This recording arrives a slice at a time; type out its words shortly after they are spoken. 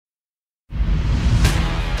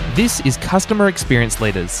This is Customer Experience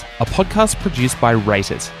Leaders, a podcast produced by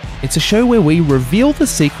Rate It. It's a show where we reveal the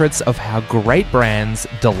secrets of how great brands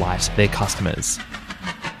delight their customers.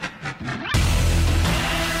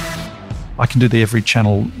 I can do the every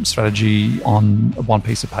channel strategy on one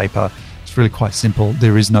piece of paper. It's really quite simple.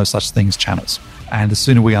 There is no such thing as channels. And the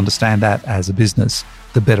sooner we understand that as a business,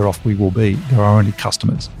 the better off we will be. There are only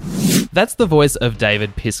customers. That's the voice of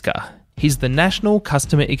David Piska. He's the National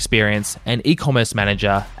Customer Experience and E-commerce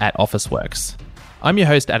Manager at Officeworks. I'm your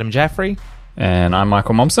host, Adam Jaffrey. And I'm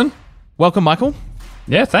Michael Momsen. Welcome, Michael.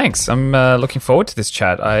 Yeah, thanks. I'm looking forward to this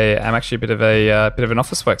chat. I am actually a bit of an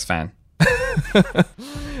Officeworks fan.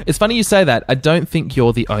 It's funny you say that. I don't think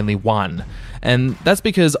you're the only one. And that's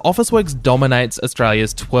because Officeworks dominates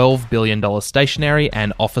Australia's $12 billion stationery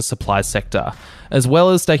and office supplies sector, as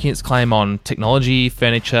well as staking its claim on technology,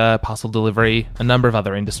 furniture, parcel delivery, a number of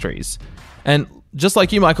other industries. And just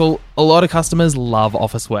like you, Michael, a lot of customers love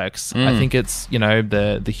Officeworks. I think it's,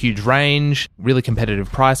 the huge range, really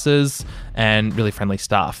competitive prices, and really friendly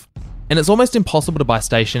staff. And it's almost impossible to buy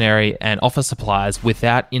stationery and office supplies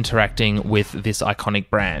without interacting with this iconic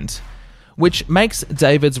brand, which makes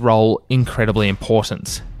David's role incredibly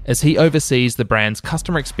important, as he oversees the brand's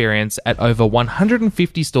customer experience at over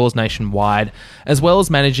 150 stores nationwide, as well as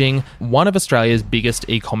managing one of Australia's biggest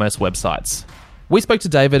e-commerce websites. We spoke to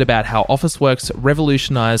David about how Officeworks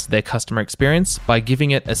revolutionised their customer experience by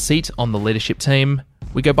giving it a seat on the leadership team.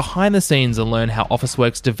 We go behind the scenes and learn how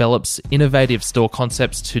Officeworks develops innovative store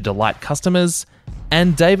concepts to delight customers.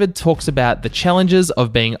 And David talks about the challenges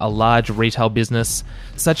of being a large retail business,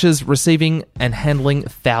 such as receiving and handling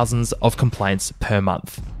thousands of complaints per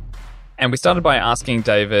month. And we started by asking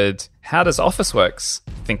David, how does Officeworks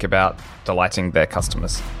think about delighting their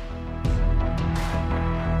customers?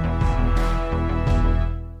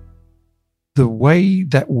 The way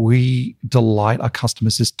that we delight our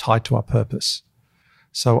customers is tied to our purpose.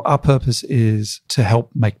 So our purpose is to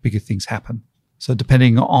help make bigger things happen. So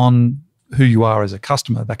depending on who you are as a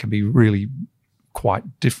customer, that can be really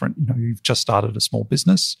quite different. You've just started a small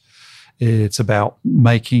business. It's about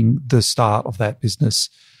making the start of that business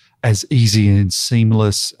as easy and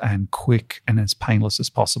seamless and quick and as painless as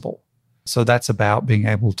possible. So that's about being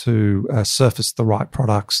able to surface the right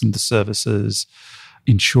products and the services,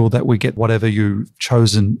 ensure that we get whatever you've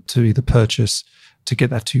chosen to either purchase, to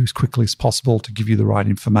get that to you as quickly as possible, to give you the right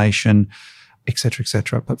information, et cetera, et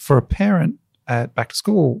cetera. But for a parent at back to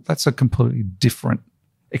school, that's a completely different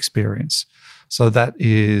experience. So that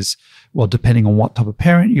is, depending on what type of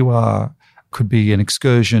parent you are, could be an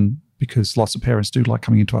excursion, because lots of parents do like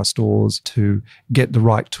coming into our stores to get the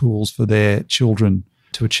right tools for their children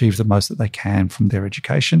to achieve the most that they can from their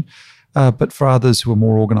education. But for others who are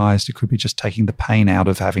more organised, it could be just taking the pain out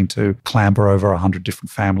of having to clamber over 100 different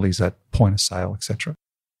families at point of sale, etc.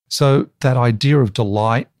 So that idea of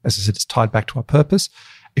delight, as I said, is tied back to our purpose.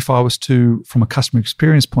 If I was to, from a customer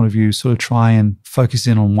experience point of view, sort of try and focus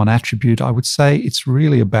in on one attribute, I would say it's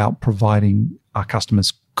really about providing our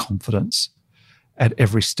customers confidence at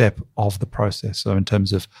every step of the process. So in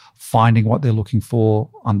terms of finding what they're looking for,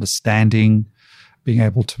 understanding, being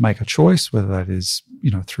able to make a choice, whether that is,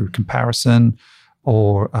 through comparison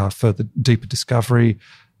or further deeper discovery,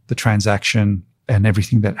 the transaction, and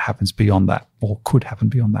everything that happens beyond that or could happen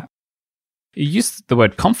beyond that. You used the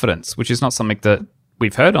word confidence, which is not something that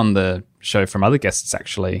we've heard on the show from other guests,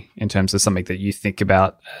 actually, in terms of something that you think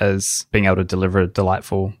about as being able to deliver a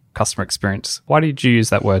delightful customer experience. Why did you use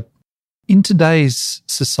that word? In today's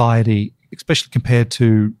society, especially compared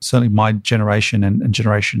to certainly my generation and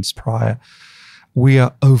generations prior, we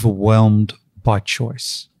are overwhelmed by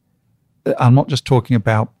choice. I'm not just talking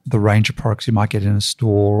about the range of products you might get in a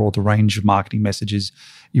store or the range of marketing messages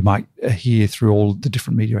you might hear through all the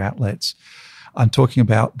different media outlets. I'm talking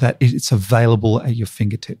about that it's available at your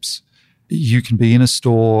fingertips. You can be in a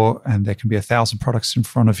store and there can be 1,000 products in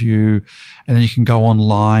front of you, and then you can go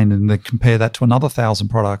online and then compare that to another 1,000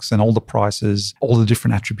 products and all the prices, all the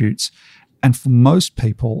different attributes. And for most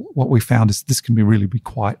people, what we found is this can really be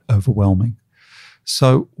quite overwhelming.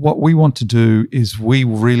 So what we want to do is we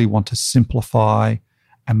really want to simplify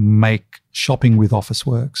and make shopping with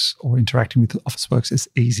Officeworks or interacting with Officeworks as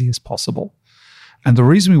easy as possible. And the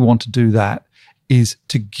reason we want to do that is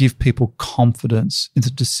to give people confidence in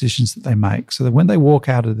the decisions that they make, so that when they walk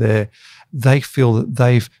out of there, they feel that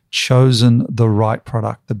they've chosen the right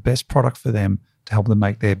product, the best product for them to help them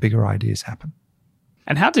make their bigger ideas happen.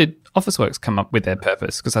 And how did Officeworks come up with their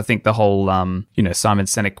purpose? Because I think the whole, Simon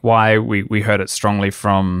Sinek why, we heard it strongly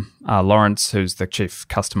from Lawrence, who's the Chief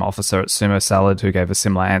Customer Officer at Sumo Salad, who gave a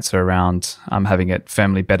similar answer around having it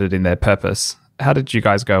firmly bedded in their purpose. How did you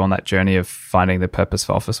guys go on that journey of finding the purpose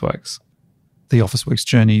for Officeworks? The Officeworks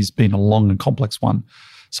journey has been a long and complex one.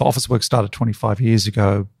 So Officeworks started 25 years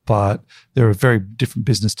ago, but they're a very different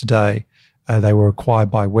business today. They were acquired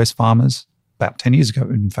by Wesfarmers about 10 years ago,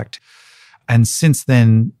 in fact. And since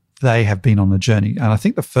then, they have been on a journey. And I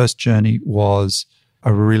think the first journey was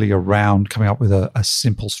really around coming up with a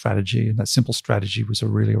simple strategy. And that simple strategy was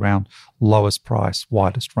really around lowest price,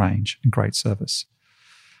 widest range, and great service.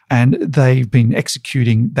 And they've been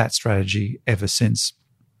executing that strategy ever since.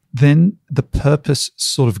 Then the purpose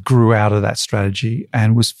sort of grew out of that strategy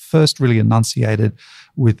and was first really enunciated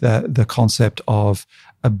with the concept of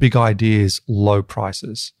big ideas, low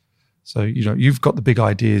prices. So, you've got the big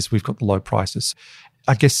ideas, we've got the low prices.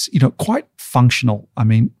 I guess, quite functional. I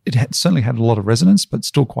mean, certainly had a lot of resonance, but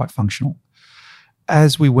still quite functional.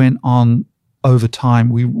 As we went on over time,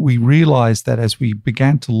 we realized that as we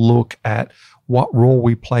began to look at what role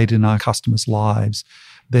we played in our customers' lives,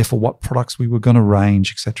 therefore what products we were going to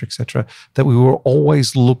range, et cetera, that we were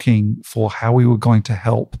always looking for how we were going to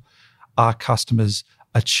help our customers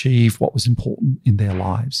achieve what was important in their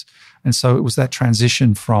lives. And so it was that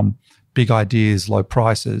transition from big ideas, low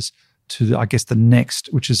prices, to, I guess, the next,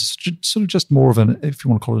 which is sort of just more of an, if you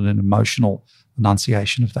want to call it an emotional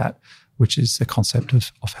enunciation of that, which is the concept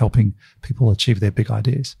of helping people achieve their big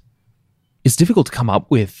ideas. It's difficult to come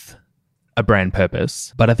up with a brand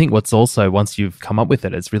purpose, but I think what's also, once you've come up with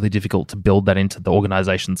it, it's really difficult to build that into the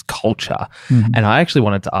organization's culture. Mm-hmm. And I actually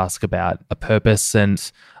wanted to ask about a purpose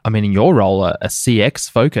and, I mean, in your role, a CX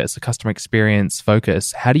focus, a customer experience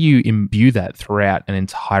focus. How do you imbue that throughout an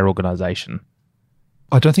entire organization?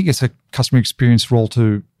 I don't think it's a customer experience role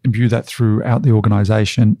to imbue that throughout the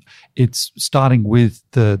organization. It's starting with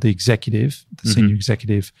the executive, the senior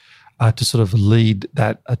executive, to sort of lead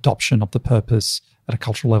that adoption of the purpose at a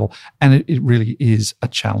cultural level. And it really is a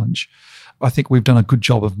challenge. I think we've done a good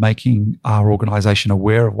job of making our organization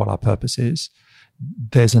aware of what our purpose is.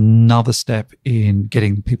 There's another step in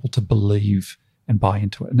getting people to believe and buy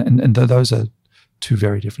into it. And those are two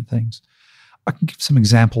very different things. I can give some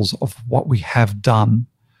examples of what we have done.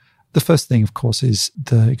 The first thing, of course, is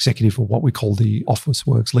the executive, or what we call the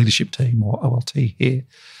Officeworks leadership team, or OLT here,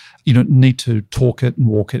 need to talk it and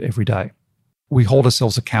walk it every day. We hold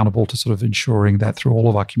ourselves accountable to sort of ensuring that through all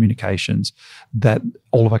of our communications, that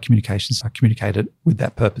all of our communications are communicated with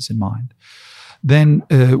that purpose in mind. Then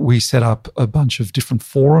we set up a bunch of different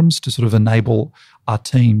forums to sort of enable our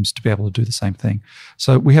teams to be able to do the same thing.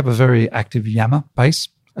 So we have a very active Yammer base.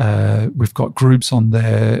 We've got groups on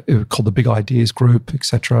there called the Big Ideas Group,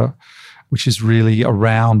 etc., which is really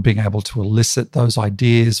around being able to elicit those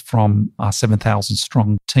ideas from our 7,000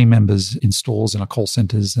 strong team members in stores and our call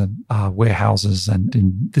centers and our warehouses and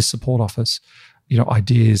in this support office,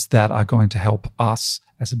 ideas that are going to help us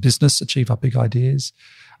as a business achieve our big ideas,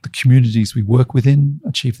 the communities we work within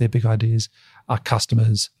achieve their big ideas, our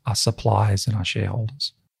customers, our suppliers, and our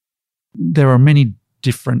shareholders. There are many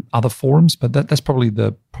different other forums, but that's probably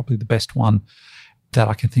the best one that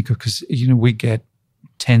I can think of, because we get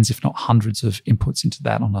tens, if not hundreds, of inputs into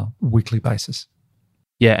that on a weekly basis.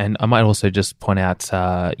 Yeah, and I might also just point out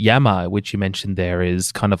Yammer, which you mentioned there,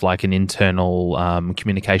 is kind of like an internal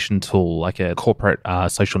communication tool, like a corporate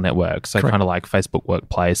social network. So Correct. Kind of like Facebook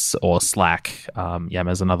Workplace or Slack.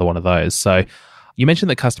 Yammer's another one of those. So you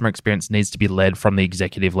mentioned that customer experience needs to be led from the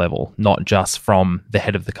executive level, not just from the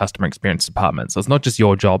head of the customer experience department. So it's not just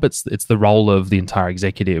your job, it's the role of the entire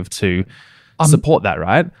executive to support that,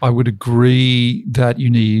 right? I would agree that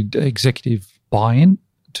you need executive buy-in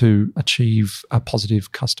to achieve a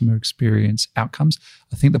positive customer experience outcomes.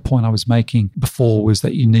 I think the point I was making before was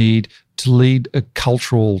that you need to lead a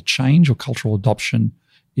cultural change or cultural adoption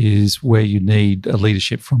is where you need a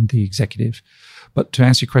leadership from the executive. But to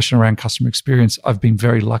answer your question around customer experience, I've been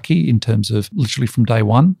very lucky in terms of literally from day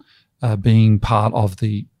one being part of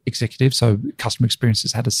the executive. So customer experience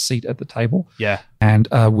has had a seat at the table. Yeah. And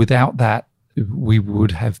without that, we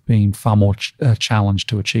would have been far more challenged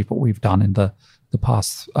to achieve what we've done in the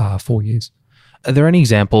past 4 years. Are there any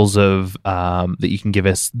examples of that you can give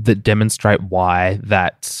us that demonstrate why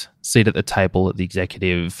that seat at the table at the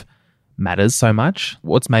executive matters so much?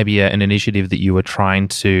 What's maybe an initiative that you were trying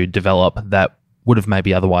to develop that would have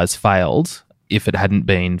maybe otherwise failed if it hadn't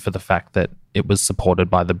been for the fact that it was supported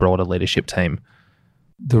by the broader leadership team?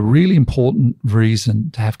 The really important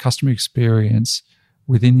reason to have customer experience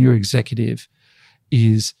within your executive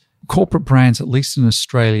is corporate brands, at least in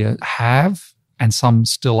Australia, have, and some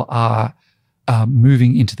still are,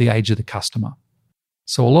 moving into the age of the customer.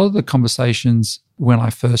 So a lot of the conversations when I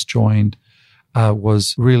first joined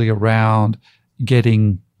was really around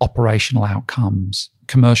getting operational outcomes,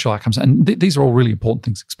 commercial outcomes. And these are all really important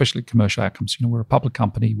things, especially commercial outcomes. We're a public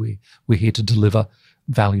company. We're here to deliver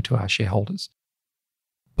value to our shareholders.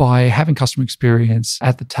 By having customer experience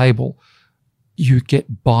at the table, you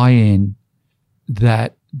get buy-in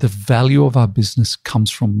that the value of our business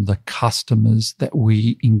comes from the customers that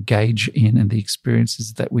we engage in and the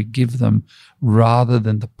experiences that we give them rather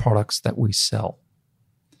than the products that we sell.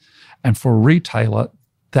 And for a retailer,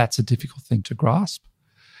 that's a difficult thing to grasp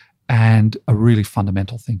and a really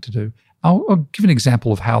fundamental thing to do. I'll give an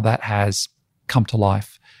example of how that has come to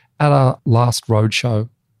life. At our last roadshow,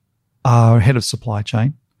 our head of supply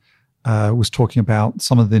chain was talking about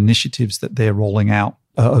some of the initiatives that they're rolling out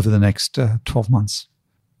over the next 12 months.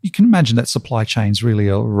 You can imagine that supply chain's really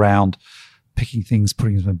around picking things,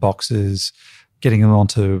 putting them in boxes, getting them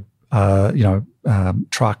onto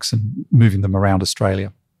trucks and moving them around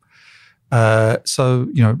Australia. So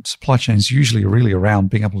supply chain is usually really around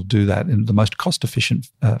being able to do that in the most cost-efficient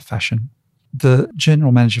fashion. The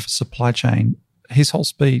general manager for supply chain, his whole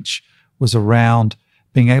speech was around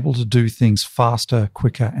being able to do things faster,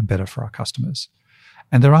 quicker, and better for our customers.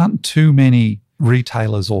 And there aren't too many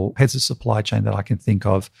retailers or heads of supply chain that I can think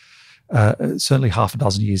of, certainly half a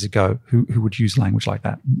dozen years ago, who would use language like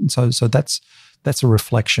that. And so that's a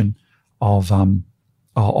reflection of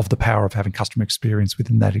the power of having customer experience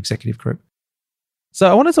within that executive group.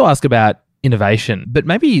 So I wanted to ask about innovation, but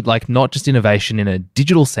maybe not just innovation in a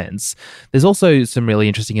digital sense. There's also some really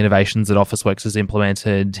interesting innovations that Officeworks has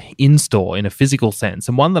implemented in-store in a physical sense.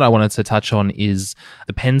 And one that I wanted to touch on is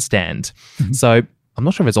the pen stand. Mm-hmm. So I'm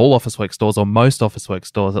not sure if it's all Officeworks stores or most Officeworks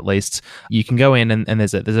stores at least. You can go in and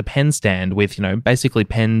there's a pen stand with, basically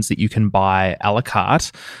pens that you can buy a la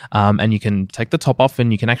carte, and you can take the top off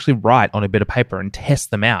and you can actually write on a bit of paper and test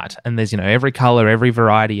them out. And there's, every color, every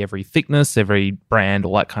variety, every thickness, every brand,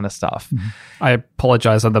 all that kind of stuff. I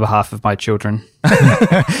apologize on the behalf of my children.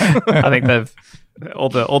 I think they've all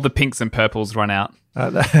the pinks and purples run out.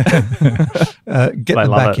 Get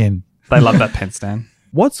them back in. They love that pen stand.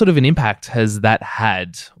 What sort of an impact has that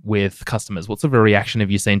had with customers? What sort of a reaction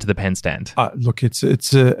have you seen to the pen stand? Look, it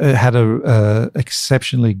had a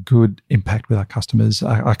exceptionally good impact with our customers.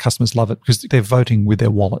 Our customers love it because they're voting with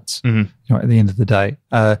their wallets. Mm-hmm. At the end of the day,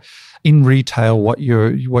 in retail, what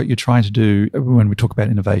you're trying to do when we talk about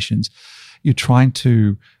innovations, you're trying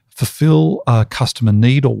to fulfill a customer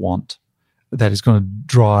need or want that is going to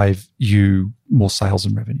drive you more sales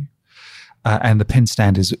and revenue. And the pen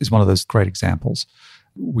stand is one of those great examples.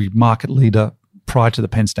 We market leader prior to the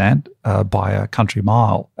pen stand by a country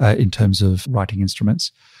mile in terms of writing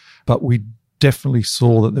instruments. But we definitely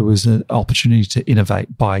saw that there was an opportunity to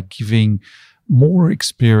innovate by giving more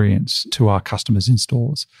experience to our customers in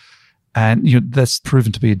stores. And that's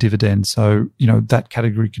proven to be a dividend. So, that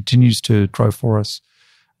category continues to grow for us.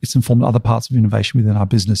 It's informed other parts of innovation within our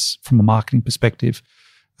business from a marketing perspective.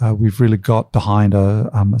 We've really got behind a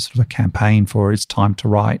sort of a campaign for It's Time to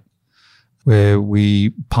Write, where we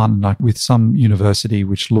partnered with some university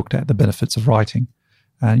which looked at the benefits of writing,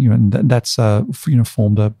 and that's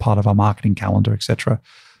formed a part of our marketing calendar, etc.,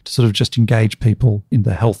 to sort of just engage people in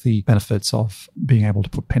the healthy benefits of being able to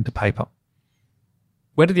put pen to paper.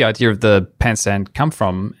 Where did the idea of the pen stand come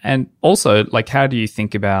from? And also, how do you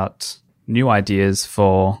think about new ideas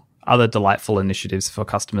for other delightful initiatives for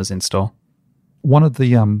customers in store? One of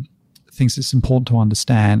the things that's important to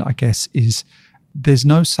understand, I guess, is there's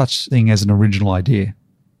no such thing as an original idea.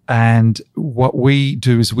 And what we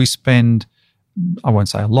do is we spend, I won't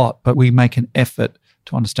say a lot, but we make an effort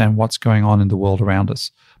to understand what's going on in the world around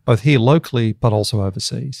us, both here locally, but also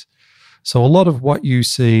overseas. So a lot of what you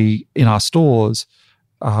see in our stores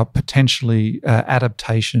are potentially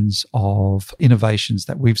adaptations of innovations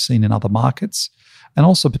that we've seen in other markets, and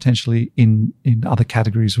also potentially in other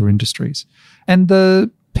categories or industries. And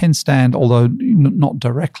the pen stand, although not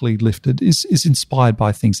directly lifted, is inspired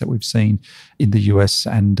by things that we've seen in the US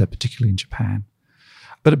and particularly in Japan.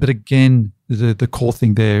 But again, the core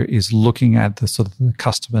thing there is looking at the sort of the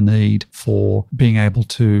customer need for being able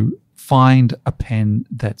to find a pen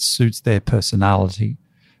that suits their personality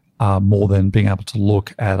more than being able to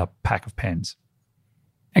look at a pack of pens.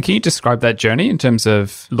 And can you describe that journey in terms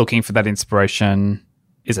of looking for that inspiration?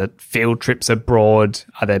 Is it field trips abroad?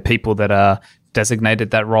 Are there people that are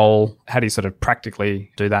designated that role? How do you sort of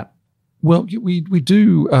practically do that? Well, we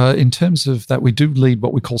do, in terms of that, we do lead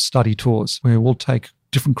what we call study tours, where we'll take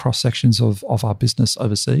different cross-sections of our business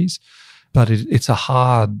overseas. But it's a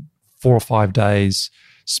hard 4 or 5 days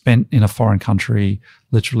spent in a foreign country,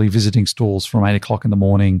 literally visiting stores from 8 o'clock in the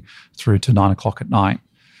morning through to 9 o'clock at night.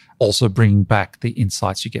 also bringing back the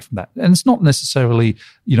insights you get from that. And it's not necessarily,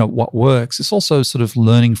 what works. It's also sort of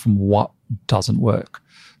learning from what doesn't work.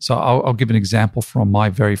 So I'll give an example from my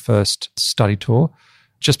very first study tour.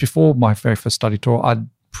 Just before my very first study tour, I'd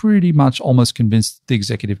pretty much almost convinced the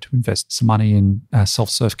executive to invest some money in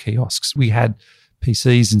self-serve kiosks. We had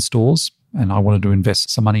PCs in stores, and I wanted to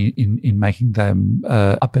invest some money in making them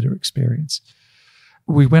a better experience.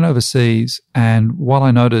 We went overseas, and what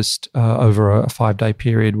I noticed over a 5-day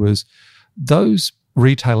period was those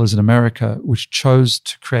retailers in America which chose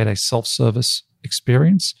to create a self-service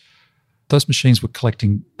experience, those machines were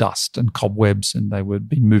collecting dust and cobwebs, and they were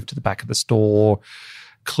being moved to the back of the store.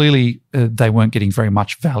 Clearly, they weren't getting very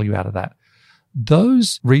much value out of that.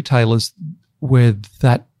 Those retailers where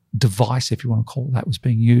that device, if you want to call it that, was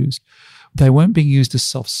being used, they weren't being used as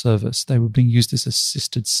self-service. They were being used as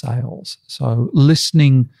assisted sales. So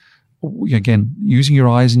listening, again, using your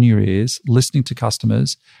eyes and your ears, listening to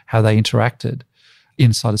customers, how they interacted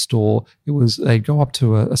inside a store. It was, they'd go up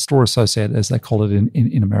to a store associate, as they call it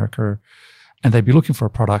in America, and they'd be looking for a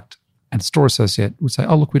product, and the store associate would say,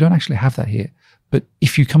 oh, look, we don't actually have that here. But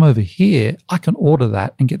if you come over here, I can order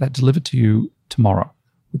that and get that delivered to you tomorrow.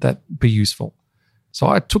 Would that be useful? So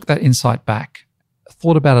I took that insight back,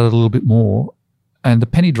 thought about it a little bit more, and the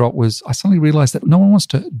penny drop was I suddenly realized that no one wants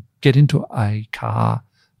to get into a car,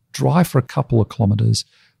 drive for a couple of kilometers,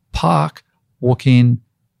 park, walk in,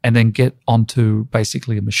 and then get onto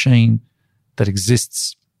basically a machine that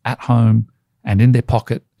exists at home and in their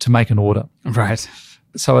pocket to make an order. Right.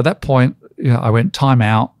 So at that point, I went, time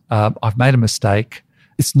out. I've made a mistake.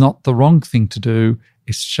 It's not the wrong thing to do.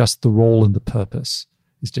 It's just the role and the purpose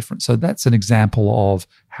is different. So that's an example of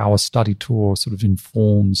how a study tour sort of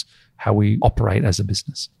informs how we operate as a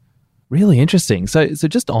business. Really interesting. So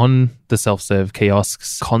just on the self-serve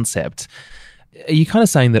kiosks concept, are you kind of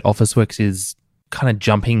saying that Officeworks is kind of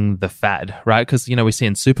jumping the fad, right? Because, we see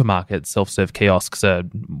in supermarkets, self-serve kiosks are,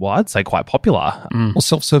 well, I'd say quite popular. Or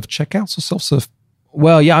self-serve checkouts or self-serve.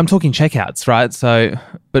 Well, yeah, I'm talking checkouts, right? So,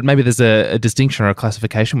 but maybe there's a distinction or a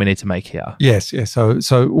classification we need to make here. Yes.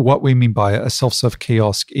 So what we mean by a self-serve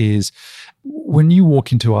kiosk is when you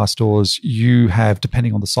walk into our stores, you have,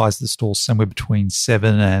 depending on the size of the store, somewhere between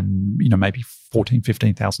 7 and, maybe 14,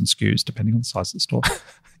 15,000 SKUs, depending on the size of the store.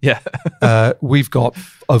 Yeah. We've got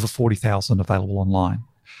over 40,000 available online.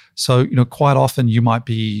 So, quite often you might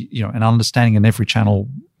be, an understanding and every channel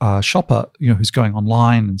shopper, who's going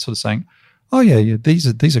online and sort of saying, oh yeah,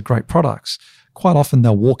 these are great products. Quite often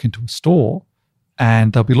they'll walk into a store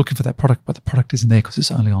and they'll be looking for that product, but the product isn't there because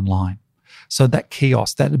it's only online. So that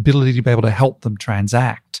kiosk, that ability to be able to help them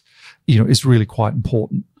transact, is really quite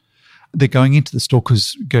important. They're going into the store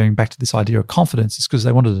because, going back to this idea of confidence, is because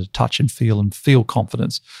they wanted to touch and feel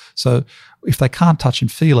confidence. So if they can't touch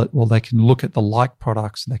and feel it, well, they can look at the like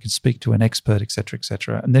products and they can speak to an expert, et cetera, et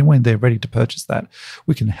cetera. And then when they're ready to purchase that,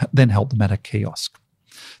 we can then help them at a kiosk.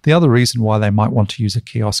 The other reason why they might want to use a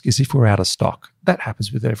kiosk is if we're out of stock. That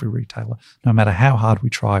happens with every retailer. No matter how hard we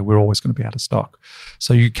try, we're always going to be out of stock.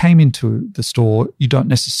 So you came into the store, you don't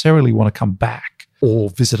necessarily want to come back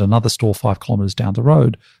or visit another store 5 kilometers down the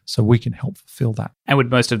road, so we can help fulfill that. And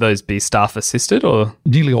would most of those be staff assisted or?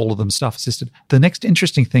 Nearly all of them staff assisted. The next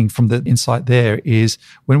interesting thing from the insight there is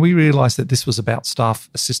when we realized that this was about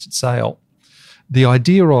staff assisted sale, the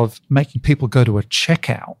idea of making people go to a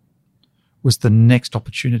checkout was the next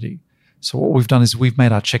opportunity. So what we've done is we've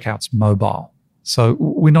made our checkouts mobile. So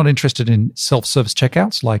we're not interested in self-service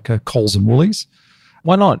checkouts like Coles and Woolies.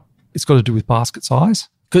 Why not? It's got to do with basket size.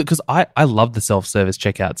 Because I love the self-service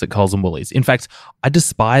checkouts at Coles and Woolies. In fact, I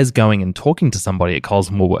despise going and talking to somebody at Coles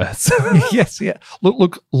and Woolworths. Yes, yeah.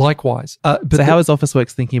 Look, likewise. So how is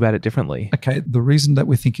Officeworks thinking about it differently? Okay, the reason that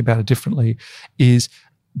we're thinking about it differently is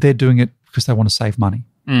they're doing it because they want to save money.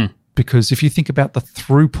 Because if you think about the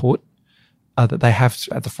throughput that they have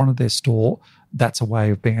at the front of their store, that's a way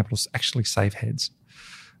of being able to actually save heads.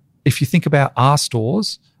 If you think about our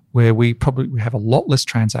stores, where we have a lot less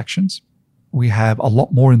transactions, we have a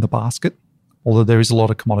lot more in the basket, although there is a lot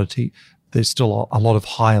of commodity, there's still a lot of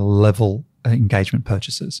higher level engagement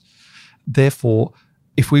purchases. Therefore,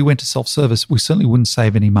 if we went to self-service, we certainly wouldn't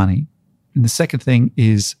save any money. And the second thing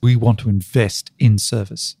is we want to invest in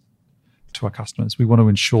service to our customers. We want to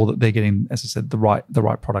ensure that they're getting, as I said, the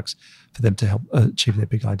right products for them to help achieve their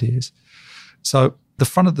big ideas. So the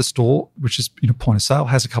front of the store, which is point of sale,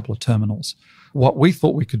 has a couple of terminals. What we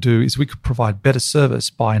thought we could do is we could provide better service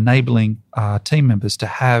by enabling our team members to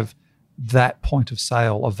have that point of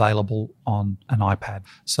sale available on an iPad,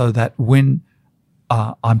 so that when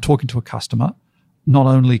I'm talking to a customer, not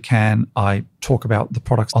only can I talk about the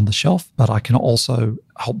products on the shelf, but I can also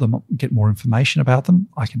help them get more information about them.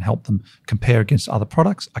 I can help them compare against other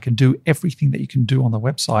products. I can do everything that you can do on the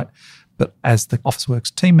website. But as the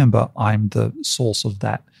Officeworks team member, I'm the source of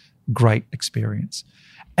that great experience.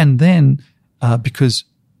 And then because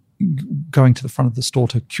going to the front of the store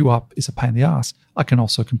to queue up is a pain in the ass, I can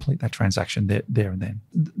also complete that transaction there and then.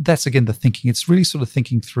 That's, again, the thinking. It's really sort of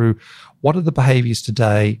thinking through what are the behaviors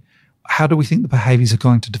today, how do we think the behaviors are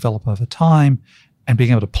going to develop over time, and being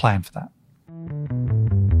able to plan for that.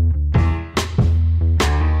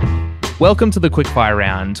 Welcome to the Quickfire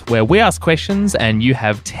Round, where we ask questions and you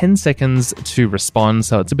have 10 seconds to respond.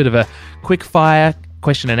 So it's a bit of a quickfire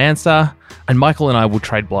question and answer, and Michael and I will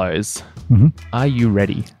trade blows. Mm-hmm. Are you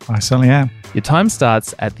ready? I certainly am. Your time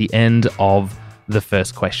starts at the end of the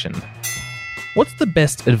first question. What's the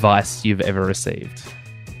best advice you've ever received?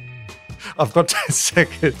 I've got 10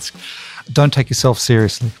 seconds. Don't take yourself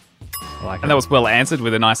seriously. And that was well answered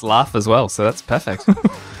with a nice laugh as well, so that's perfect.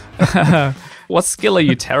 What skill are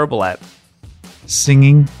you terrible at?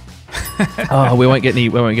 Singing. Oh, we won't get any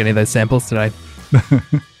of those samples today.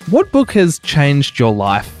 What book has changed your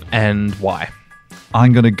life and why?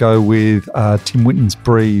 I'm going to go with Tim Winton's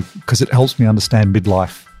Breathe because it helps me understand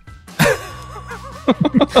midlife.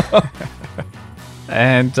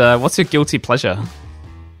 And what's your guilty pleasure?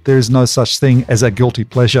 There is no such thing as a guilty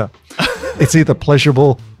pleasure. It's either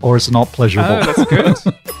pleasurable or it's not pleasurable. Oh, that's good.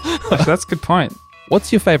 Actually, that's a good point.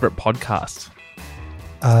 What's your favourite podcast?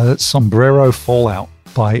 Sombrero Fallout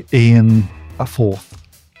by Ian Forth.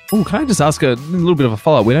 Oh, can I just ask a little bit of a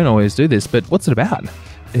follow-up? We don't always do this, but what's it about?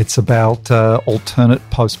 It's about alternate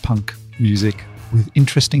post-punk music with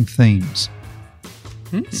interesting themes.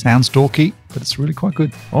 Sounds dorky, but it's really quite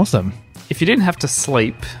good. Awesome. If you didn't have to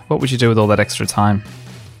sleep, what would you do with all that extra time?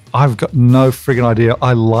 I've got no friggin' idea.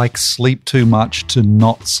 I like sleep too much to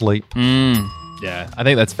not sleep. Yeah, I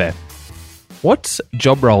think that's fair. What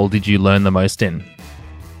job role did you learn the most in?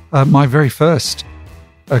 My very first,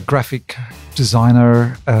 a graphic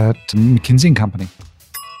designer at McKinsey & Company.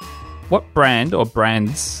 What brand or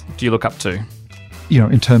brands do you look up to? You know,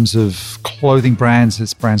 in terms of clothing brands,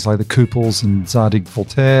 it's brands like the Kooples and Zadig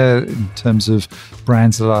Voltaire. In terms of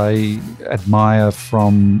brands that I admire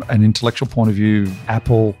from an intellectual point of view,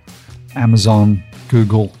 Apple, Amazon,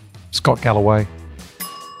 Google, Scott Galloway.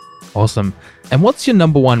 Awesome. And what's your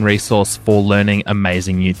number one resource for learning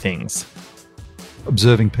amazing new things?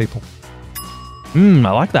 Observing people.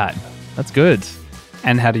 I like that. That's good.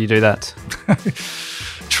 And how do you do that?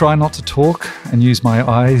 Try not to talk and use my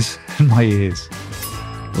eyes and my ears.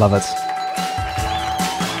 Love it.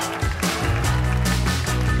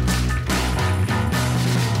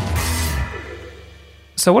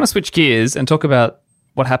 So I want to switch gears and talk about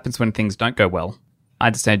what happens when things don't go well. I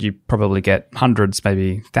understand you probably get hundreds,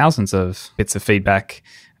 maybe thousands of bits of feedback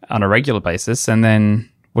on a regular basis. And then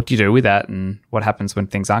what do you do with that, and what happens when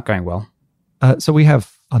things aren't going well? So we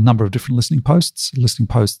have a number of different listening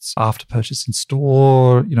posts after purchase in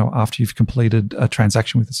store, after you've completed a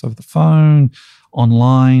transaction with us over the phone,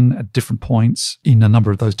 online, at different points in a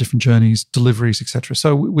number of those different journeys, deliveries, etc.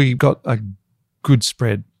 So we've got a good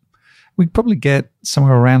spread. We probably get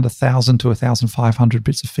somewhere around 1,000 to 1,500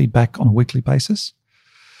 bits of feedback on a weekly basis.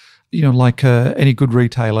 Like any good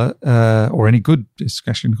retailer or any good, it's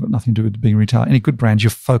actually got nothing to do with being a retailer, any good brand,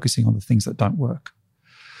 you're focusing on the things that don't work.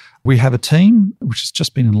 We have a team which has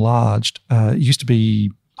just been enlarged. It used to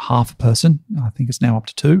be half a person. I think it's now up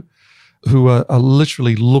to 2, who are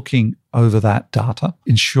literally looking over that data,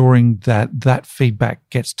 ensuring that that feedback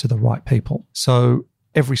gets to the right people. So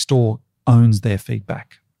every store owns their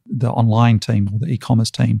feedback. The online team or the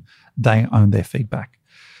e-commerce team, they own their feedback.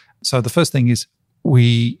 So the first thing is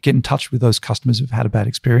we get in touch with those customers who've had a bad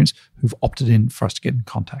experience, who've opted in for us to get in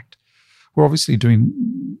contact. We're obviously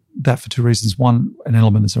doing that for 2 reasons. One, an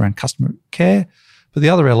element is around customer care, but the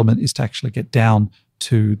other element is to actually get down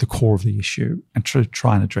to the core of the issue and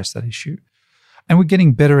try and address that issue. And we're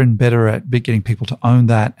getting better and better at getting people to own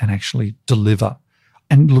that and actually deliver.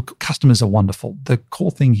 And look, customers are wonderful. The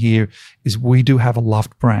core thing here is we do have a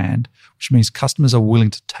loved brand, which means customers are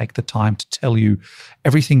willing to take the time to tell you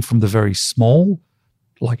everything from the very small,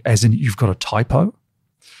 like as in you've got a typo,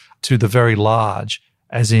 to the very large,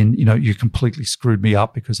 as in, you completely screwed me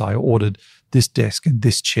up because I ordered this desk and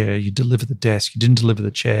this chair. You delivered the desk, you didn't deliver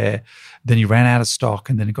the chair. Then you ran out of stock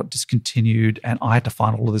and then it got discontinued and I had to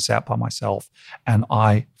find all of this out by myself and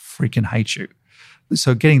I freaking hate you.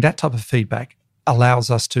 So getting that type of feedback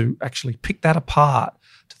allows us to actually pick that apart,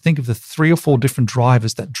 to think of the 3 or 4 different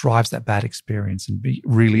drivers that drives that bad experience and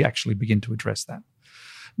really actually begin to address that.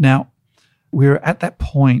 Now, we're at that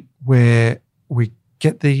point where we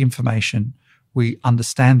get the information, we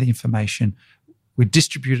understand the information, we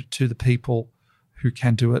distribute it to the people who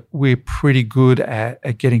can do it. We're pretty good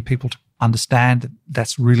at getting people to understand that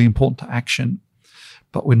that's really important to action,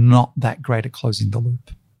 but we're not that great at closing the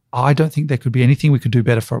loop. I don't think there could be anything we could do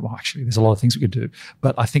better for it. Well, actually, there's a lot of things we could do.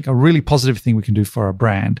 But I think a really positive thing we can do for our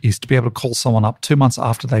brand is to be able to call someone up 2 months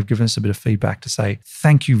after they've given us a bit of feedback to say,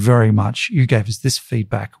 thank you very much. You gave us this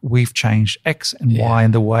feedback. We've changed X and Y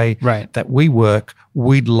in the way that we work.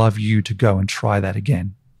 We'd love you to go and try that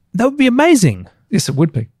again. That would be amazing. Yes, it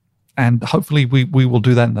would be. And hopefully we will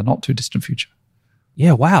do that in the not too distant future.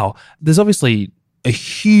 Yeah, wow. There's obviously a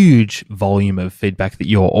huge volume of feedback that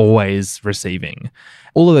you're always receiving.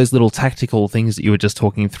 All of those little tactical things that you were just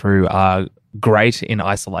talking through are great in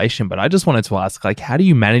isolation, but I just wanted to ask, like, how do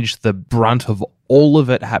you manage the brunt of all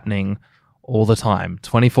of it happening all the time,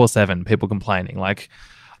 24/7, people complaining? Like,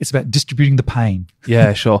 it's about distributing the pain.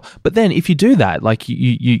 Yeah, sure. But then if you do that, like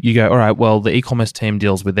you go, all right, well, the e-commerce team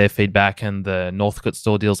deals with their feedback and the Northcote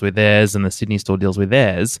store deals with theirs and the Sydney store deals with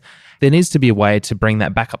theirs. There needs to be a way to bring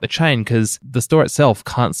that back up the chain because the store itself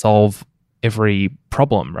can't solve every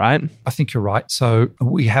problem, right? I think you're right. So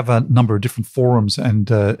we have a number of different forums and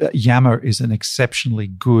Yammer is an exceptionally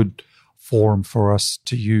good forum for us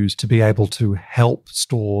to use to be able to help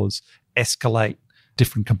stores escalate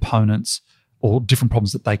different components or different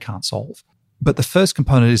problems that they can't solve. But the first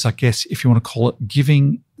component is, I guess, if you want to call it,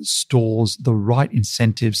 giving stores the right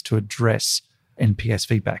incentives to address NPS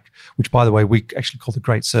feedback, which, by the way, we actually call the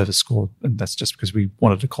Great Service Score. And that's just because we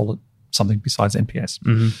wanted to call it something besides NPS.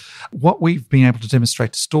 Mm-hmm. What we've been able to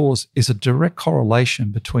demonstrate to stores is a direct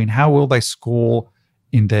correlation between how well they score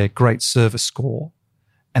in their Great Service Score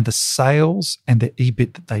and the sales and the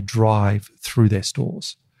EBIT that they drive through their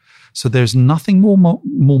stores. So there's nothing more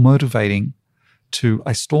motivating to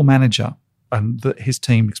a store manager and his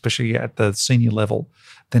team, especially at the senior level,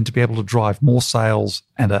 than to be able to drive more sales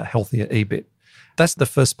and a healthier EBIT. That's the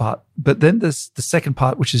first part. But then there's the second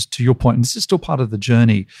part, which is to your point, and this is still part of the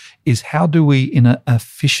journey, is how do we, in an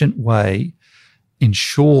efficient way,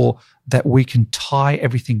 ensure that we can tie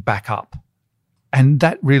everything back up? And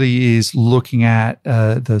that really is looking at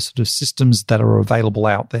the sort of systems that are available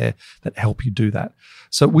out there that help you do that.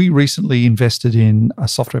 So we recently invested in a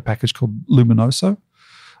software package called Luminoso,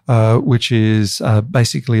 which is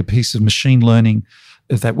basically a piece of machine learning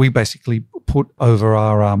that we basically put over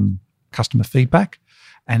our customer feedback.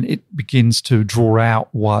 And it begins to draw out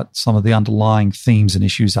what some of the underlying themes and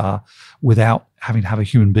issues are without having to have a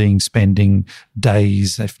human being spending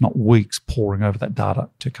days, if not weeks, poring over that data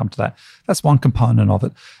to come to that. That's one component of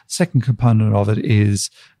it. Second component of it is,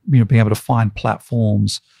 being able to find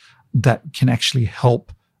platforms that can actually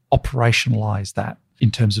help operationalize that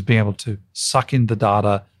in terms of being able to suck in the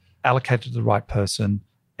data, allocate it to the right person,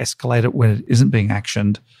 escalate it when it isn't being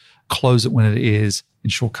actioned, close it when it is,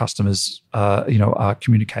 ensure customers are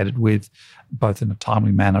communicated with both in a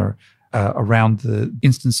timely manner around the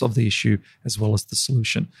instance of the issue as well as the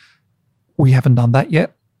solution. We haven't done that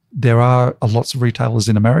yet. There are lots of retailers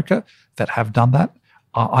in America that have done that.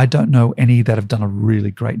 I don't know any that have done a really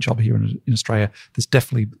great job here in Australia. There's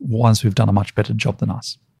definitely ones who've done a much better job than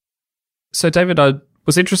us. So, David, I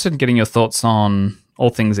was interested in getting your thoughts on all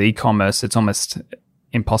things e-commerce. It's almost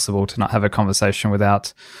impossible to not have a conversation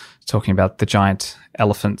without talking about the giant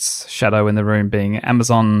elephant's shadow in the room being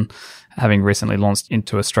Amazon having recently launched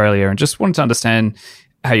into Australia, and just wanted to understand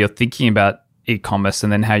how you're thinking about e-commerce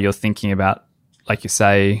and then how you're thinking about, like you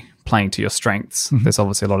say, playing to your strengths. Mm-hmm. There's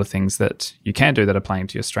obviously a lot of things that you can do that are playing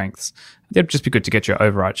to your strengths. It'd just be good to get your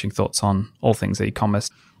overarching thoughts on all things e-commerce.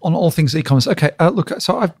 On all things e-commerce. Okay, look,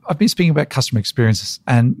 so I've been speaking about customer experiences,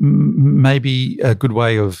 and maybe a good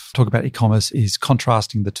way of talking about e-commerce is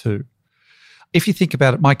contrasting the two. If you think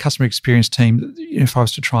about it, my customer experience team, if I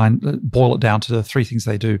was to try and boil it down to the three things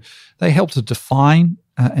they do, they help to define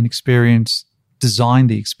an experience, design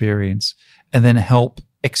the experience, and then help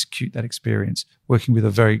execute that experience, working with a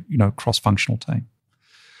very cross-functional team.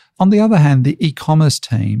 On the other hand, the e-commerce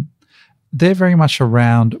team, they're very much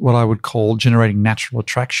around what I would call generating natural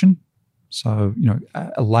attraction. So,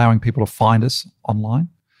 allowing people to find us online.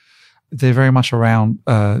 They're very much around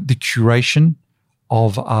the curation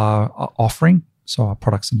of our offering, so our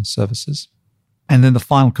products and services. And then the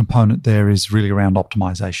final component there is really around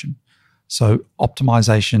optimization. So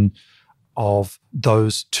optimization of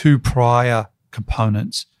those two prior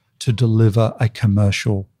components to deliver a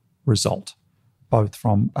commercial result, both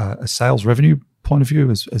from a sales revenue point of view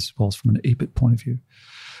as well as from an EBIT point of view.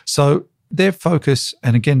 So their focus,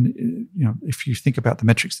 and again, if you think about the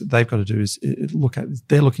metrics that they've got to do, is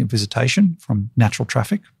they're looking at visitation from natural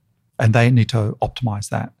traffic, and they need to optimize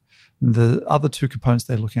that. The other two components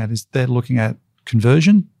they're looking at is they're looking at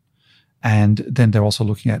conversion, and then they're also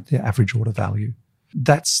looking at the average order value.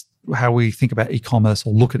 That's how we think about e-commerce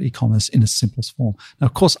or look at e-commerce in its simplest form. Now,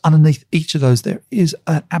 of course, underneath each of those, there is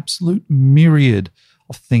an absolute myriad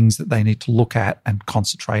of things that they need to look at and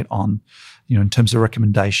concentrate on, in terms of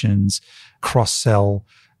recommendations, cross-sell,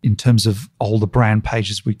 in terms of all the brand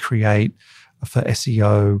pages we create for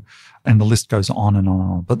SEO, and the list goes on and on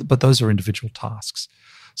and on. But those are individual tasks.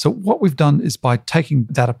 So what we've done is by taking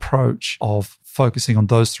that approach of focusing on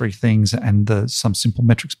those three things and some simple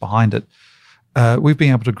metrics behind it, we've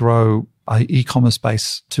been able to grow our e-commerce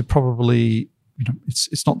base to probably,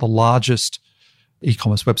 it's not the largest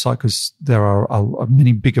e-commerce website because there are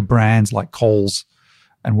many bigger brands like Coles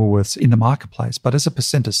and Woolworths in the marketplace. But as a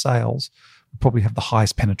percent of sales, we probably have the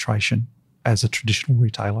highest penetration as a traditional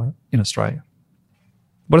retailer in Australia.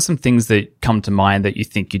 What are some things that come to mind that you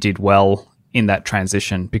think you did well in that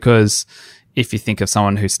transition? Because if you think of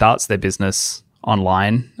someone who starts their business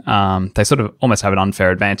online, they sort of almost have an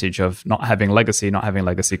unfair advantage of not having legacy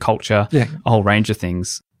culture, a whole range of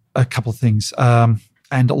things. A couple of things.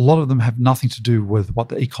 And a lot of them have nothing to do with what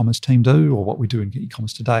the e-commerce team do or what we do in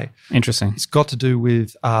e-commerce today. Interesting. It's got to do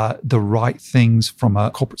with the right things from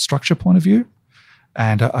a corporate structure point of view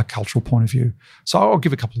and a cultural point of view. So I'll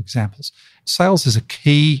give a couple of examples. Sales is a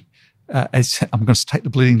key, as I'm going to state the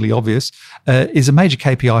bleedingly obvious, is a major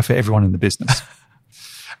KPI for everyone in the business.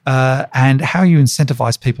 And how you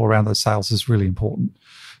incentivize people around those sales is really important.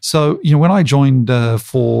 So, when I joined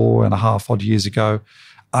 4.5 odd years ago,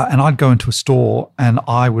 and I'd go into a store and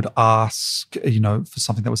I would ask, for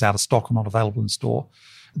something that was out of stock or not available in store,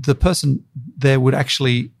 the person there would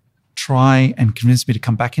actually try and convince me to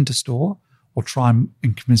come back into store or try and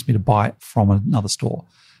convince me to buy it from another store.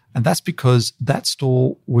 And that's because that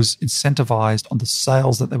store was incentivized on the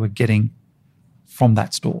sales that they were getting from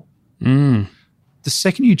that store. Mm. The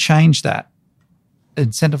second you change that,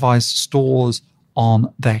 incentivize stores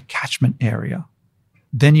on their catchment area,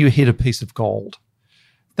 then you hit a piece of gold.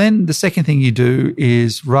 Then the second thing you do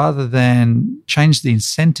is, rather than change the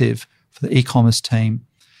incentive for the e-commerce team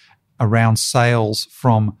around sales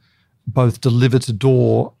from both deliver to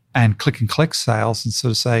door and click and collect sales, and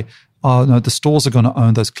sort of say, oh no, the stores are going to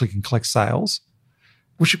own those click and collect sales,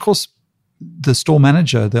 which of course the store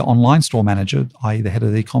manager, the online store manager, i.e. the head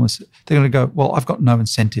of the e-commerce, they're going to go, well, I've got no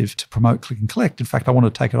incentive to promote click and collect. In fact, I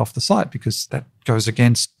want to take it off the site because that goes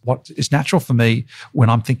against what is natural for me when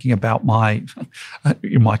I'm thinking about my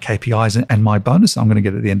KPIs and my bonus I'm going to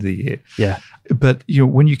get at the end of the year. Yeah. But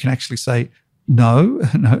when you can actually say, no,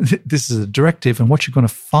 this is a directive, and what you're going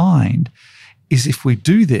to find is if we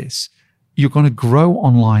do this, you're going to grow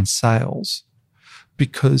online sales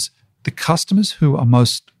because the customers who are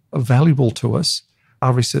most valuable to us,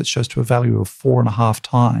 our research shows to a value of 4.5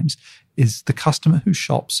 times, is the customer who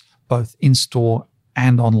shops both in-store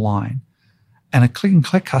and online. And a click and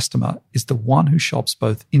collect customer is the one who shops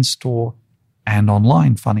both in-store and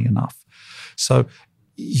online, funny enough. So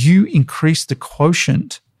you increase the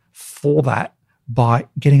quotient for that by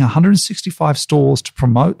getting 165 stores to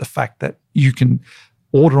promote the fact that you can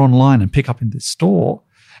order online and pick up in this store.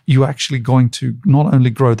 You're actually going to not only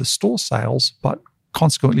grow the store sales, but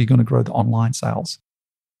consequently, you're going to grow the online sales.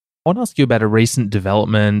 I want to ask you about a recent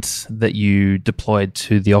development that you deployed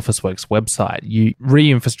to the Officeworks website. You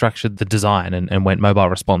re-infrastructured the design and went mobile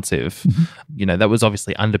responsive. Mm-hmm. That was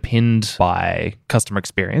obviously underpinned by customer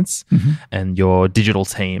experience and your digital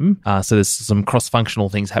team. So there's some cross-functional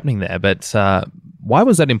things happening there. But why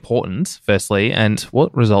was that important, firstly, and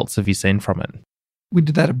what results have you seen from it? We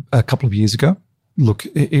did that a couple of years ago. Look,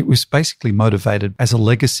 it was basically motivated as a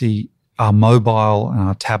legacy. Our mobile and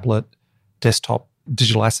our tablet, desktop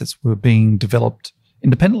digital assets were being developed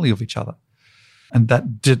independently of each other. And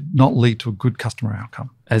that did not lead to a good customer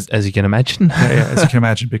outcome. As you can imagine. Yeah, as you can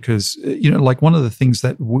imagine, because, like one of the things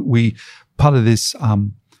that part of this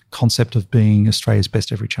concept of being Australia's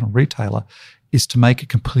best every channel retailer is to make it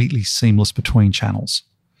completely seamless between channels.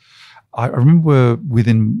 I remember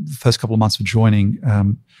within the first couple of months of joining,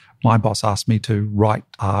 my boss asked me to write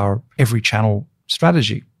our every channel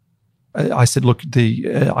strategy. I said, look,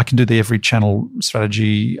 I can do the every channel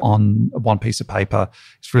strategy on one piece of paper.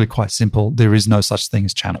 It's really quite simple. There is no such thing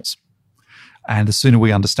as channels. And the sooner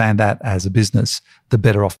we understand that as a business, the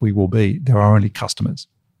better off we will be. There are only customers.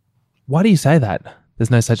 Why do you say that?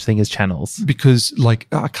 There's no such thing as channels. Because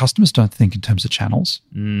our customers don't think in terms of channels.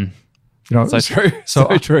 So true.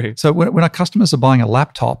 So true. So when our customers are buying a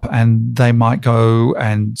laptop and they might go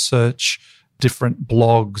and search different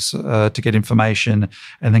blogs to get information,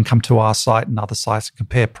 and then come to our site and other sites and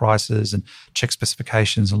compare prices and check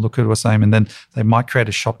specifications and look at what's same. And then they might create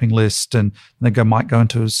a shopping list, and they might go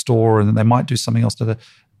into a store, and then they might do something else.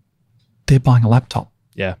 They're buying a laptop.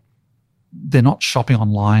 Yeah. They're not shopping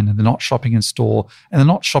online, and they're not shopping in store, and they're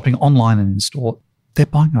not shopping online and in store. They're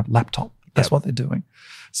buying a laptop. That's what they're doing.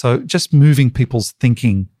 So just moving people's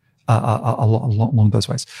thinking along those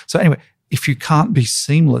ways. So anyway, if you can't be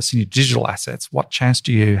seamless in your digital assets, what chance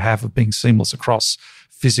do you have of being seamless across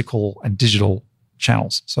physical and digital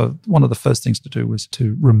channels? So one of the first things to do was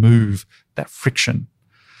to remove that friction.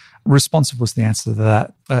 Responsive was the answer to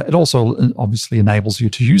that. It also obviously enables you,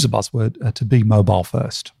 to use a buzzword, to be mobile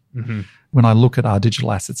first. Mm-hmm. When I look at our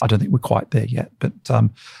digital assets, I don't think we're quite there yet. But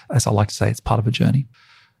as I like to say, it's part of a journey.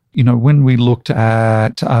 When we looked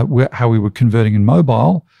at how we were converting in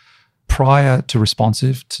mobile, prior to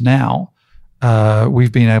responsive to now,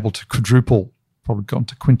 we've been able to quadruple, probably gone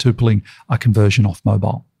to quintupling our conversion off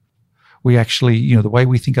mobile. We actually, the way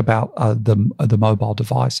we think about the mobile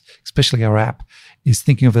device, especially our app, is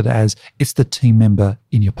thinking of it as it's the team member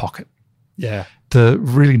in your pocket. Yeah. The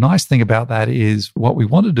really nice thing about that is what we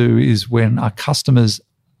want to do is when our customers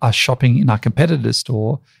are shopping in our competitor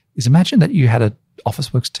store, is imagine that you had a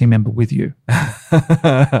Officeworks team member with you.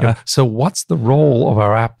 So what's the role of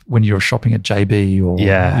our app when you're shopping at JB or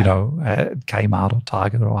at Kmart or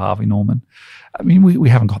Target or Harvey Norman? I mean, we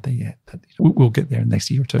haven't got there yet, but we'll get there in the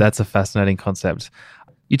next year or two. That's a fascinating concept.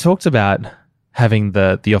 You talked about having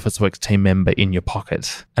the Officeworks team member in your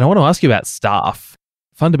pocket. And I want to ask you about staff.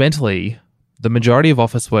 Fundamentally, the majority of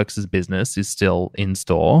Officeworks' business is still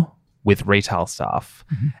in-store with retail staff.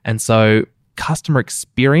 Mm-hmm. And so customer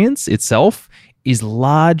experience itself is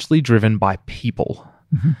largely driven by people.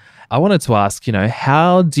 Mm-hmm. I wanted to ask,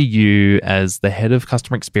 how do you, as the head of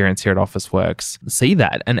customer experience here at Officeworks, see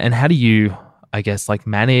that? And how do you,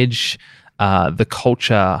 manage the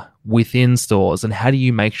culture within stores? And how do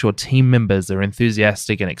you make sure team members are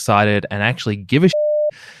enthusiastic and excited and actually give a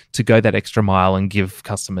to go that extra mile and give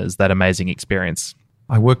customers that amazing experience?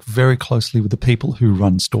 I work very closely with the people who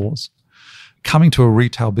run stores. Coming to a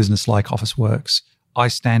retail business like Officeworks, I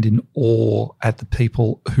stand in awe at the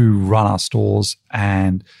people who run our stores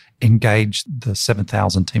and engage the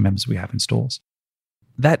 7,000 team members we have in stores.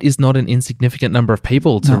 That is not an insignificant number of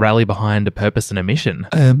people to rally behind a purpose and a mission.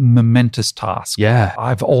 A momentous task. Yeah. I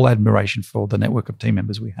have all admiration for the network of team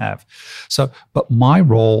members we have. But my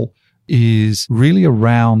role is really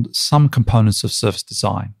around some components of service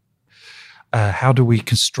design. How do we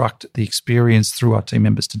construct the experience through our team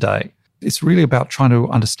members today? It's really about trying to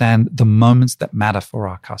understand the moments that matter for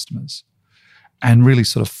our customers and really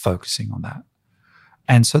sort of focusing on that.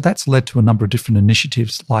 And so that's led to a number of different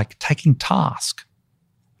initiatives, like taking task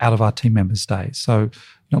out of our team members' days. So,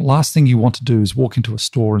 last thing you want to do is walk into a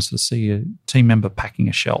store and sort of see a team member packing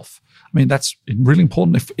a shelf. I mean, that's really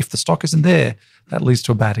important. If the stock isn't there, that leads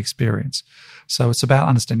to a bad experience. So it's about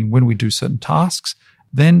understanding when we do certain tasks.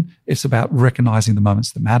 Then it's about recognizing the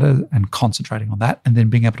moments that matter and concentrating on that, and then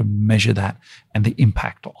being able to measure that and the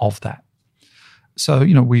impact of that. So,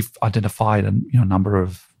 we've identified a number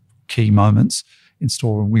of key moments in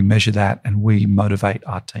store, and we measure that and we motivate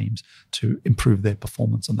our teams to improve their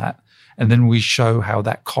performance on that. And then we show how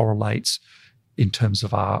that correlates in terms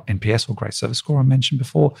of our NPS or great service score I mentioned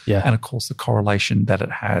before. Yeah. And of course, the correlation that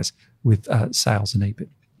it has with sales and EBIT.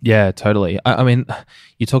 Yeah, totally. I mean,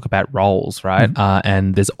 you talk about roles, right? Mm-hmm.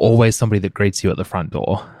 And there's always somebody that greets you at the front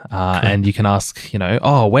door. And you can ask,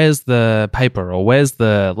 where's the paper or where's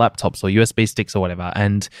the laptops or USB sticks or whatever?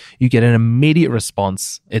 And you get an immediate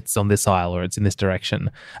response. It's on this aisle or it's in this direction.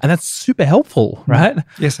 And that's super helpful, right?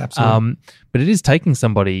 Yes, absolutely. But it is taking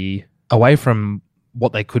somebody away from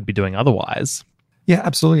what they could be doing otherwise. Yeah,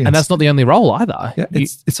 absolutely. And that's not the only role either. Yeah,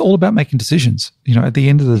 it's all about making decisions. At the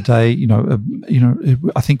end of the day,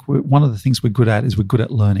 I think one of the things we're good at is we're good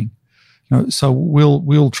at learning. So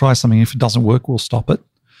we'll try something. If it doesn't work, we'll stop it.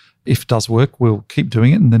 If it does work, we'll keep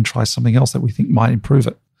doing it and then try something else that we think might improve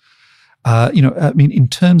it. In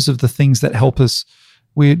terms of the things that help us,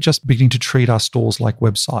 we're just beginning to treat our stores like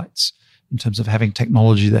websites, in terms of having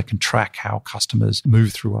technology that can track how customers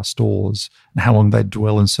move through our stores and how long they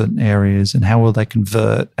dwell in certain areas and how well they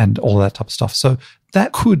convert and all that type of stuff. So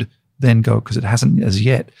that could then go, because it hasn't as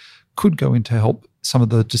yet, could go into help some of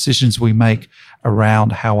the decisions we make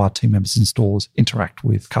around how our team members in stores interact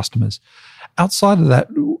with customers. Outside of that,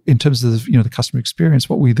 in terms of the customer experience,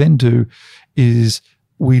 what we then do is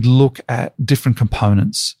we look at different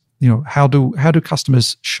components. How do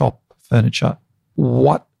customers shop furniture?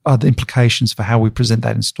 What are the implications for how we present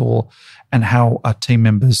that in store and how our team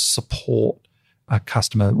members support a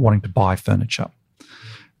customer wanting to buy furniture?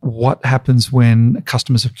 What happens when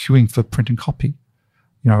customers are queuing for print and copy,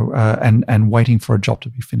 and waiting for a job to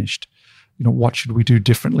be finished? What should we do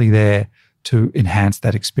differently there to enhance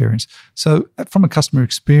that experience? So from a customer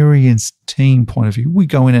experience team point of view, we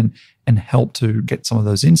go in and help to get some of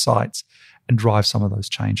those insights and drive some of those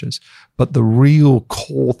changes. But the real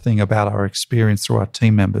core thing about our experience through our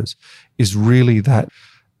team members is really that,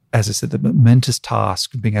 as I said, the momentous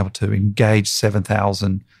task of being able to engage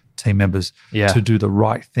 7,000 team members to do the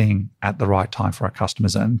right thing at the right time for our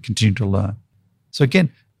customers and continue to learn. So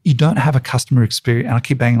again, you don't have a customer experience, and I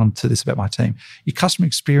keep banging on to this about my team. Your customer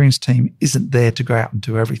experience team isn't there to go out and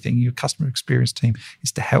do everything. Your customer experience team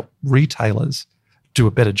is to help retailers do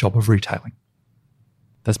a better job of retailing.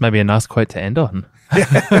 That's maybe a nice quote to end on.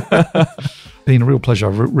 Been a real pleasure.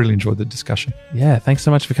 I've really enjoyed the discussion. Yeah, thanks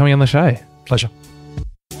so much for coming on the show. Pleasure.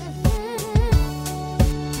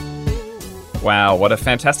 Wow, what a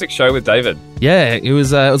fantastic show with David. Yeah, it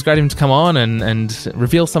was great of him to come on and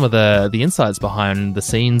reveal some of the insights behind the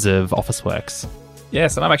scenes of Officeworks.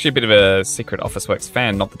 Yes, and I'm actually a bit of a secret Officeworks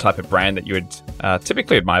fan, not the type of brand that you would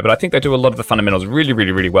typically admire, but I think they do a lot of the fundamentals really,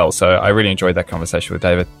 really, really well. So I really enjoyed that conversation with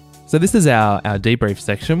David. So this is our debrief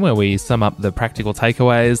section where we sum up the practical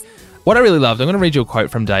takeaways. What I really loved, I'm going to read you a quote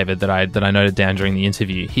from David that I noted down during the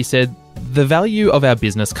interview. He said, "The value of our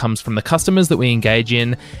business comes from the customers that we engage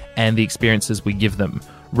in and the experiences we give them,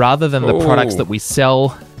 rather than the products that we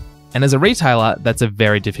sell. And as a retailer, that's a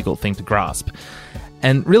very difficult thing to grasp."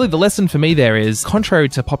 And really the lesson for me there is, contrary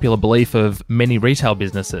to popular belief of many retail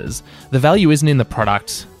businesses, the value isn't in the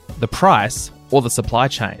product, the price, or the supply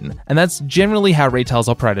chain. And that's generally how retail's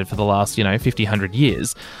operated for the last, 50, 100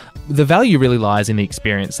 years. The value really lies in the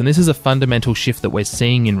experience. And this is a fundamental shift that we're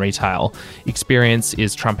seeing in retail. Experience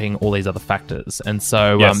is trumping all these other factors. And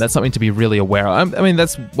so that's something to be really aware of. I mean,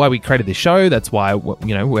 that's why we created this show. That's why,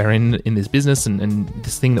 we're in this business and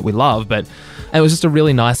this thing that we love. But it was just a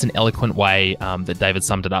really nice and eloquent way that David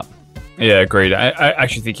summed it up. Yeah, agreed. I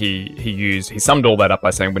actually think he summed all that up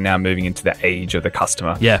by saying we're now moving into the age of the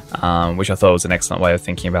customer. Yeah. Which I thought was an excellent way of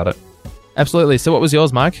thinking about it. Absolutely. So what was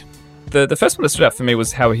yours, Mike? The first one that stood out for me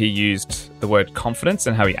was how he used the word confidence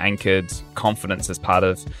and how he anchored confidence as part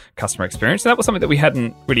of customer experience. And that was something that we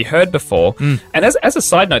hadn't really heard before. And as a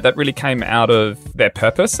side note, that really came out of their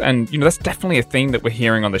purpose. And, that's definitely a theme that we're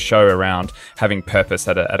hearing on the show around having purpose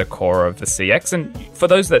at a core of the CX. And for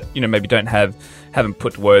those that, maybe haven't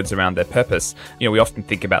put words around their purpose, we often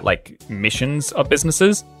think about like missions of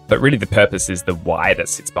businesses, but really the purpose is the why that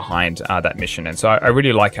sits behind that mission. And so I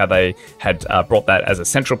really like how they had brought that as a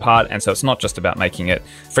central part. And so it's not just about making it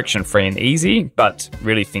friction-free and easy, but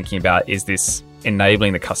really thinking about, is this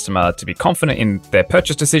enabling the customer to be confident in their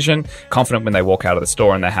purchase decision, confident when they walk out of the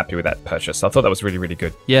store and they're happy with that purchase. So I thought that was really, really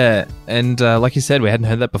good. Yeah, and like you said, we hadn't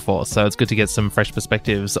heard that before, so it's good to get some fresh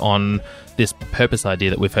perspectives on this purpose idea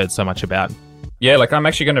that we've heard so much about. Yeah, I'm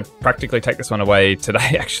actually going to practically take this one away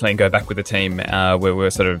today, actually, and go back with the team where we're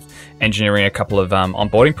sort of engineering a couple of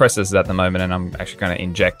onboarding processes at the moment, and I'm actually going to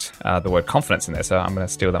inject the word confidence in there. So I'm going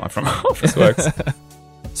to steal that one from Officeworks.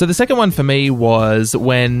 So the second one for me was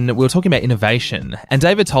when we were talking about innovation, and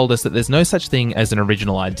David told us that there's no such thing as an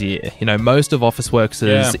original idea. Most of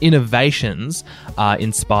Officeworks' innovations are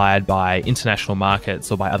inspired by international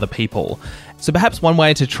markets or by other people. So perhaps one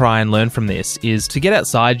way to try and learn from this is to get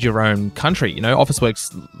outside your own country.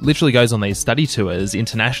 Officeworks literally goes on these study tours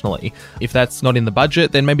internationally. If that's not in the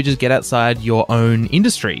budget, then maybe just get outside your own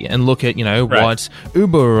industry and look at, what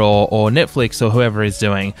Uber or Netflix or whoever is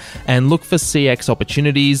doing, and look for CX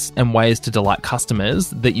opportunities and ways to delight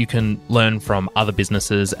customers that you can learn from other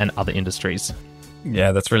businesses and other industries.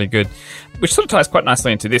 Yeah, that's really good. Which sort of ties quite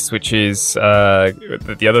nicely into this, which is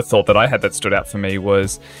the other thought that I had that stood out for me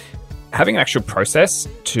was having an actual process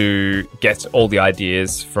to get all the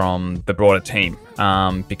ideas from the broader team,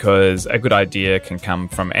 because a good idea can come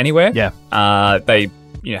from anywhere. Yeah. They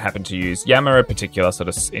happen to use Yammer, a particular sort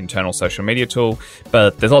of internal social media tool,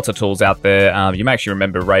 but there's lots of tools out there. You may actually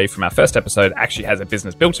remember Ray from our first episode actually has a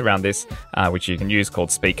business built around this, which you can use,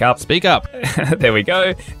 called Speak Up. Speak Up. There we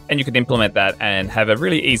go. And you can implement that and have a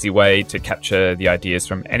really easy way to capture the ideas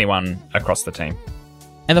from anyone across the team.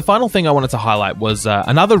 And the final thing I wanted to highlight was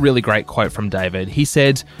another really great quote from David. He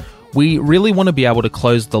said, We really want to be able to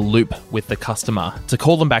close the loop with the customer, to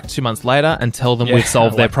call them back 2 months later and tell them we've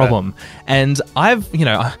solved their problem. And I've,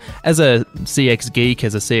 as a CX geek,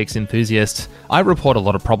 as a CX enthusiast, I report a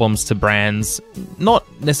lot of problems to brands, not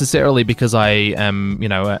necessarily because I am,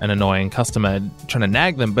 an annoying customer trying to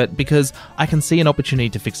nag them, but because I can see an opportunity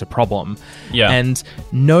to fix a problem. Yeah. And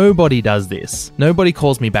nobody does this. Nobody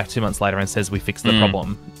calls me back 2 months later and says we fixed the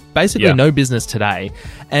problem. Basically, no business today.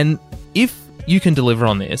 And if you can deliver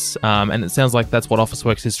on this, and it sounds like that's what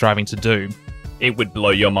Officeworks is striving to do. It would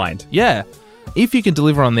blow your mind. Yeah. If you can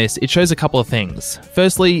deliver on this, it shows a couple of things.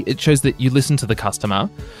 Firstly, it shows that you listen to the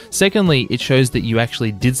customer. Secondly, it shows that you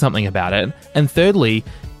actually did something about it. And thirdly,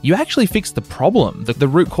 you actually fixed the problem, the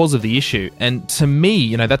root cause of the issue. And to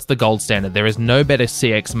me, that's the gold standard. There is no better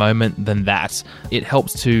CX moment than that. It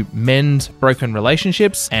helps to mend broken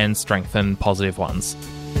relationships and strengthen positive ones.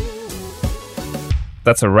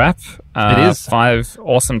 That's a wrap. It is. 5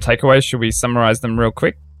 awesome takeaways. Should we summarize them real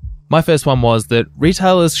quick? My first one was that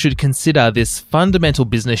retailers should consider this fundamental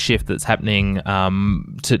business shift that's happening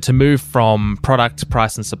to move from product,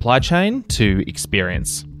 price, and supply chain to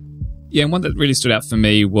experience. Yeah, and one that really stood out for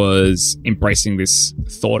me was embracing this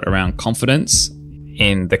thought around confidence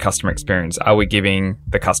in the customer experience. Are we giving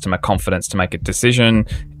the customer confidence to make a decision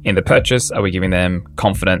in the purchase? Are we giving them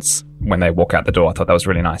confidence when they walk out the door? I thought that was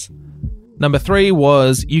really nice. Number 3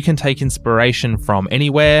 was you can take inspiration from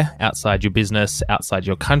anywhere, outside your business, outside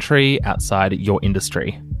your country, outside your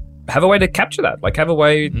industry. Have a way to capture that. Have a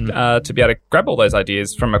way to be able to grab all those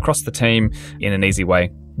ideas from across the team in an easy way.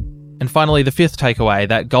 And finally, the 5th takeaway,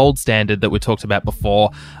 that gold standard that we talked about before,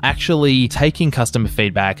 actually taking customer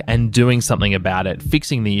feedback and doing something about it,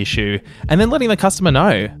 fixing the issue, and then letting the customer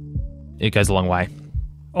know. It goes a long way.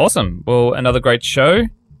 Awesome. Well, another great show.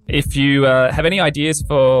 If you have any ideas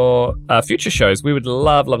for future shows, we would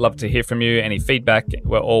love to hear from you. Any feedback?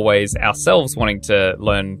 We're always ourselves wanting to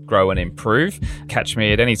learn, grow, and improve. Catch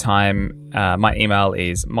me at any time. My email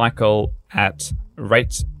is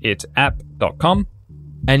michael@rateitapp.com.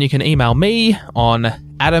 And you can email me on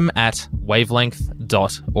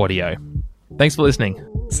adam@wavelength.audio. Thanks for listening.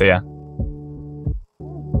 See ya.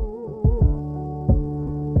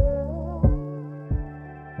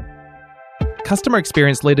 Customer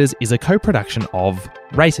Experience Leaders is a co-production of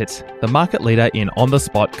Rate It, the market leader in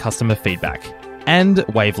on-the-spot customer feedback, and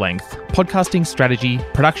Wavelength, podcasting strategy,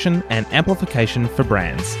 production, and amplification for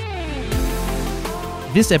brands.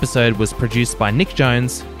 This episode was produced by Nick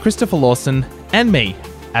Jones, Christopher Lawson, and me,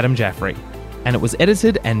 Adam Jaffrey, and it was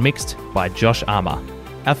edited and mixed by Josh Armour.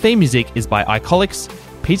 Our theme music is by Icolics,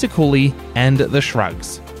 Peter Cooley, and The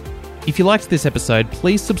Shrugs. If you liked this episode,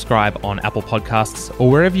 please subscribe on Apple Podcasts or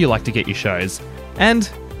wherever you like to get your shows. And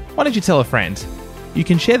why don't you tell a friend? You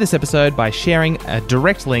can share this episode by sharing a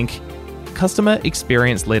direct link,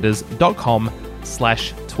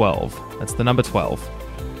 customerexperienceleaders.com/12. That's the number 12.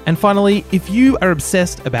 And finally, if you are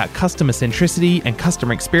obsessed about customer centricity and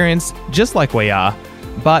customer experience, just like we are,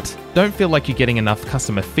 but don't feel like you're getting enough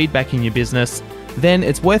customer feedback in your business, then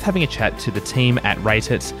it's worth having a chat to the team at Rate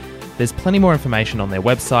It. There's plenty more information on their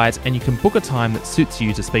website, and you can book a time that suits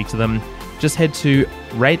you to speak to them. Just head to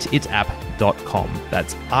rateitapp.com.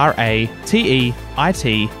 That's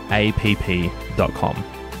RATEITAPP.com.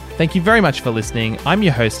 Thank you very much for listening. I'm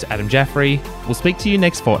your host, Adam Jaffrey. We'll speak to you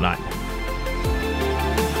next fortnight.